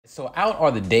So out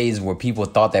are the days where people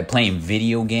thought that playing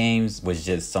video games was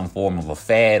just some form of a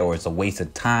fad or it's a waste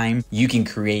of time. You can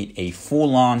create a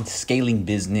full-on scaling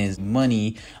business,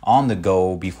 money on the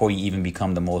go before you even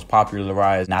become the most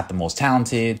popularized, not the most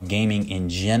talented. Gaming in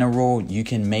general, you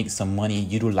can make some money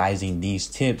utilizing these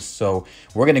tips. So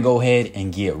we're gonna go ahead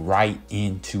and get right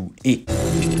into it.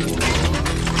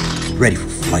 Ready for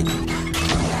flight.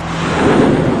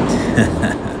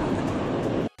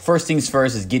 First things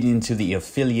first is getting into the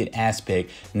affiliate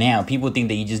aspect. Now, people think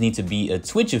that you just need to be a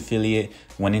Twitch affiliate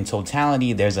when in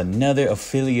totality, there's another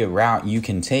affiliate route you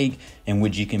can take in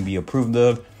which you can be approved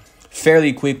of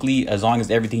fairly quickly as long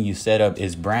as everything you set up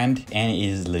is brand and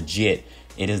is legit.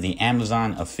 It is the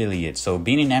Amazon affiliate. So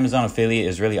being an Amazon affiliate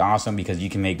is really awesome because you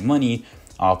can make money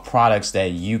off products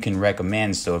that you can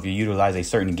recommend. So if you utilize a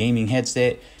certain gaming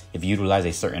headset, if you utilize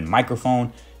a certain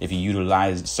microphone, if you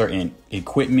utilize certain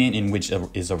equipment in which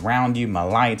is around you, my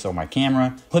lights or my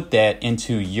camera, put that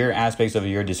into your aspects of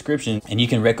your description and you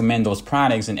can recommend those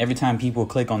products. And every time people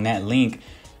click on that link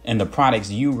and the products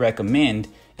you recommend,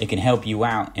 it can help you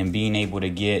out in being able to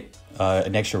get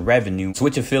an extra revenue.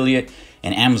 Twitch affiliate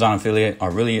and Amazon affiliate are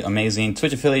really amazing.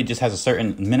 Twitch affiliate just has a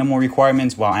certain minimal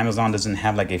requirements, while Amazon doesn't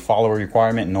have like a follower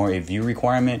requirement nor a view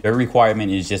requirement. Their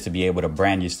requirement is just to be able to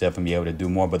brand your stuff and be able to do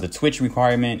more. But the Twitch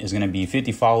requirement is going to be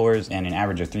 50 followers and an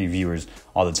average of 3 viewers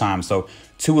all the time. So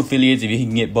 2 affiliates, if you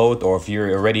can get both, or if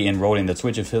you're already enrolled in the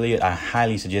Twitch affiliate, I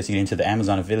highly suggest you get into the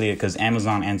Amazon affiliate because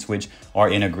Amazon and Twitch are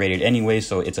integrated anyway.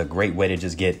 So it's a great way to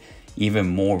just get even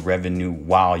more revenue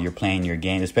while you're playing your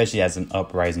game, especially as an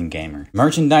uprising gamer.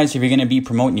 Merchandise, if you're going to be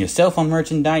promoting yourself on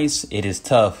merchandise, it is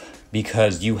tough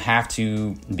because you have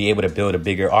to be able to build a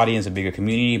bigger audience, a bigger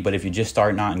community. But if you're just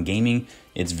starting out in gaming,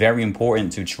 it's very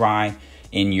important to try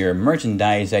in your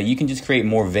merchandise that you can just create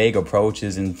more vague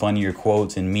approaches and funnier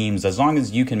quotes and memes, as long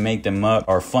as you can make them up,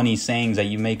 or funny sayings that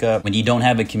you make up. When you don't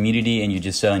have a community and you're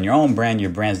just selling your own brand, your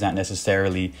brand's not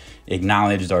necessarily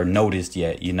acknowledged or noticed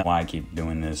yet. You know why I keep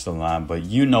doing this a lot, but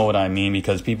you know what I mean,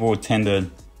 because people tend to,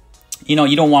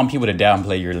 you don't want people to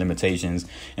downplay your limitations.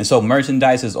 And so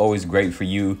merchandise is always great for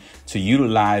you to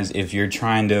utilize if you're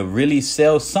trying to really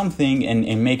sell something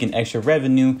and make an extra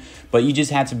revenue. But you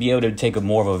just have to be able to take a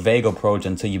more of a vague approach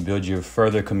until you build your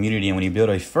further community. And when you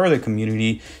build a further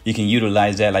community, you can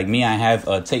utilize that. Like me, I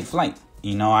have Take Flight.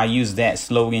 I use that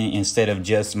slogan instead of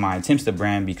just my Timster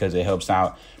brand because it helps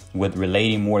out with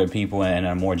relating more to people and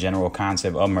a more general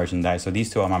concept of merchandise. So these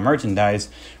two are my merchandise,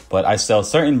 but I sell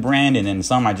certain brand, and then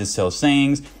some I just sell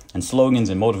sayings and slogans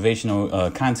and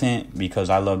motivational content because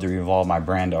I love to revolve my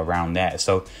brand around that.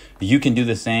 So you can do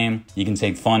the same. You can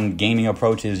take fun gaming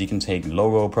approaches. You can take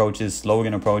logo approaches,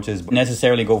 slogan approaches, but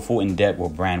necessarily go full in depth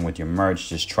with brand with your merch.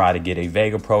 Just try to get a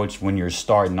vague approach when you're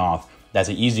starting off. That's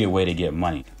an easier way to get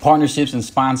money. Partnerships and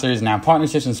sponsors. Now,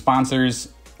 partnerships and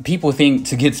sponsors, people think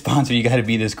to get sponsored, you got to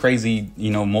be this crazy,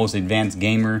 most advanced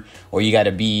gamer, or you got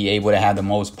to be able to have the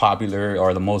most popular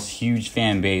or the most huge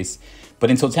fan base.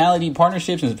 But in totality,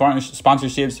 partnerships and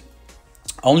sponsorships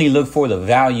only look for the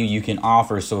value you can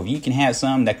offer. So if you can have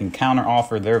some that can counter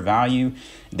offer their value,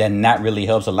 then that really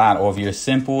helps a lot. Or if you're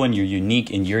simple and you're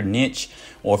unique in your niche,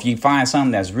 or if you find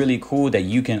something that's really cool that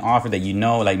you can offer that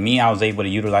like me, I was able to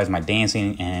utilize my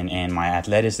dancing and my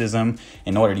athleticism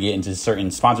in order to get into certain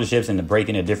sponsorships and to break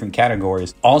into different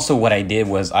categories. Also, what I did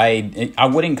was I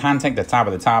wouldn't contact the top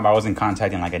of the top. I wasn't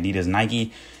contacting like Adidas,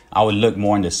 Nike. I would look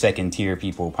more into second tier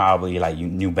people, probably like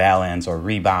New Balance or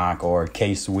Reebok or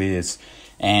K-Swiss.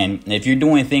 And if you're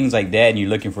doing things like that and you're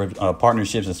looking for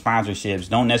partnerships and sponsorships,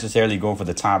 don't necessarily go for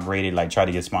the top rated, like try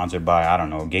to get sponsored by, I don't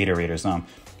know, Gatorade or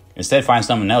something. Instead, find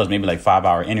something else, maybe like 5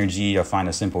 Hour Energy, or find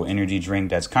a simple energy drink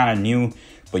that's kind of new,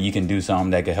 but you can do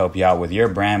something that could help you out with your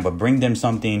brand, but bring them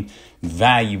something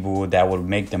valuable that would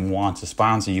make them want to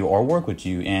sponsor you or work with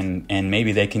you. And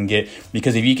maybe they can get,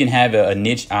 because if you can have a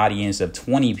niche audience of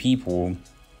 20 people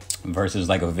versus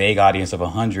like a vague audience of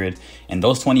 100, and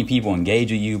those 20 people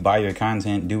engage with you, buy your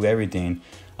content, do everything,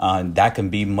 that can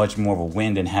be much more of a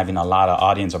win than having a lot of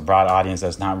audience, a broad audience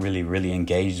that's not really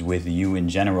engaged with you in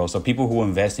general. So people who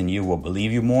invest in you will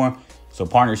believe you more. So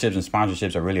partnerships and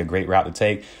sponsorships are really a great route to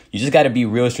take. You just got to be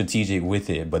real strategic with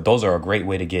it. But those are a great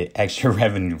way to get extra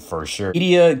revenue for sure.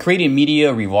 Creating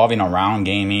media revolving around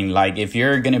gaming. Like if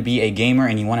you're going to be a gamer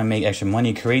and you want to make extra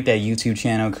money, create that YouTube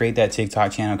channel, create that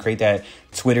TikTok channel, create that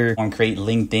Twitter, or create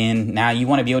LinkedIn. Now you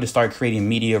want to be able to start creating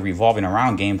media revolving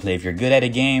around gameplay. If you're good at a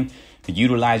game,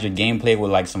 utilize your gameplay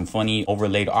with like some funny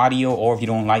overlaid audio, or if you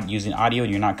don't like using audio,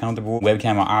 you're not comfortable with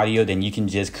webcam or audio, then you can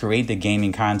just create the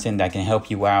gaming content that can help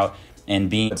you out and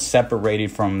being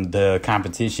separated from the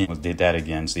competition. Did that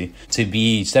again, see? To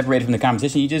be separated from the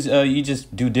competition, you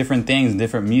just do different things,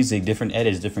 different music, different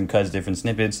edits, different cuts, different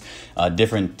snippets,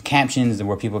 different captions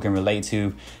where people can relate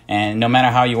to. And no matter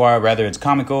how you are, whether it's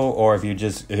comical or if you're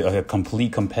just a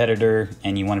complete competitor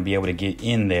and you want to be able to get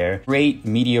in there, create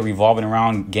media revolving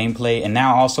around gameplay. And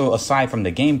now also, aside from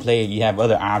the gameplay, you have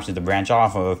other options to branch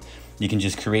off of. You can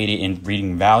just create it in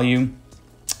reading value,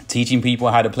 teaching people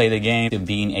how to play the game, to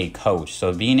being a coach.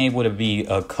 So being able to be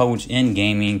a coach in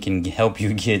gaming can help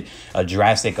you get a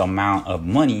drastic amount of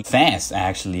money fast,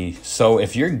 actually. So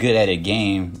if you're good at a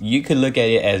game, you could look at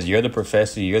it as you're the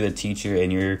professor, you're the teacher,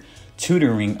 and you're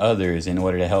tutoring others in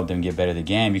order to help them get better at the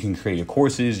game. You can create your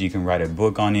courses, you can write a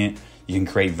book on it, you can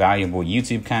create valuable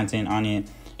YouTube content on it,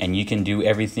 and you can do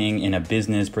everything in a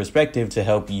business perspective to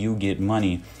help you get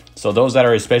money. So those that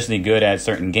are especially good at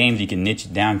certain games, you can niche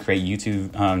it down, create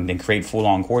YouTube, then create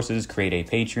full-on courses, create a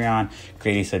Patreon,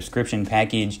 create a subscription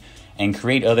package, and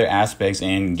create other aspects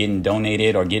and getting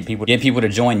donated or get people to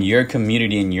join your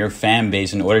community and your fan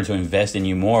base in order to invest in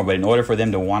you more. But in order for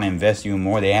them to want to invest in you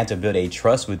more, they have to build a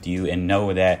trust with you and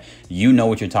know that you know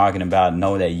what you're talking about,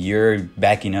 know that you're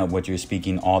backing up what you're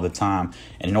speaking all the time.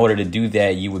 And in order to do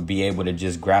that, you would be able to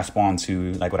just grasp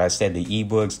onto, like what I said, the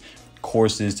ebooks,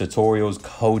 courses, tutorials,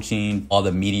 coaching, all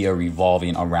the media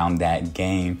revolving around that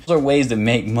game. Those are ways to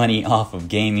make money off of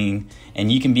gaming,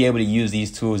 and you can be able to use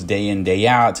these tools day in, day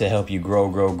out to help you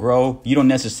grow. You don't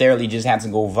necessarily just have to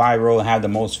go viral and have the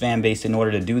most fan base in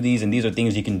order to do these, and these are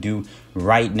things you can do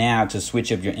right now to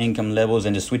switch up your income levels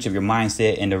and to switch up your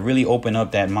mindset and to really open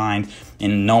up that mind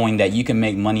in knowing that you can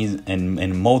make money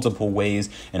in multiple ways,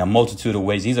 in a multitude of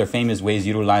ways. These are famous ways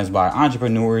utilized by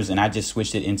entrepreneurs, and I just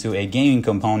switched it into a gaming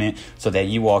component so that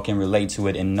you all can relate to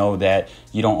it and know that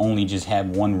you don't only just have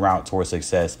one route towards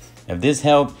success. If this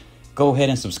helped, go ahead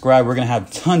and subscribe. We're going to have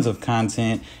tons of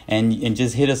content, and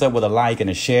just hit us up with a like and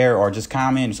a share, or just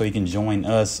comment so you can join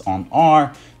us on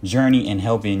our journey in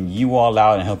helping you all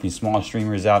out and helping small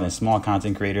streamers out and small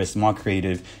content creators, small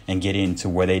creative, and get into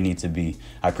where they need to be.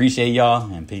 I appreciate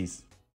y'all, and peace.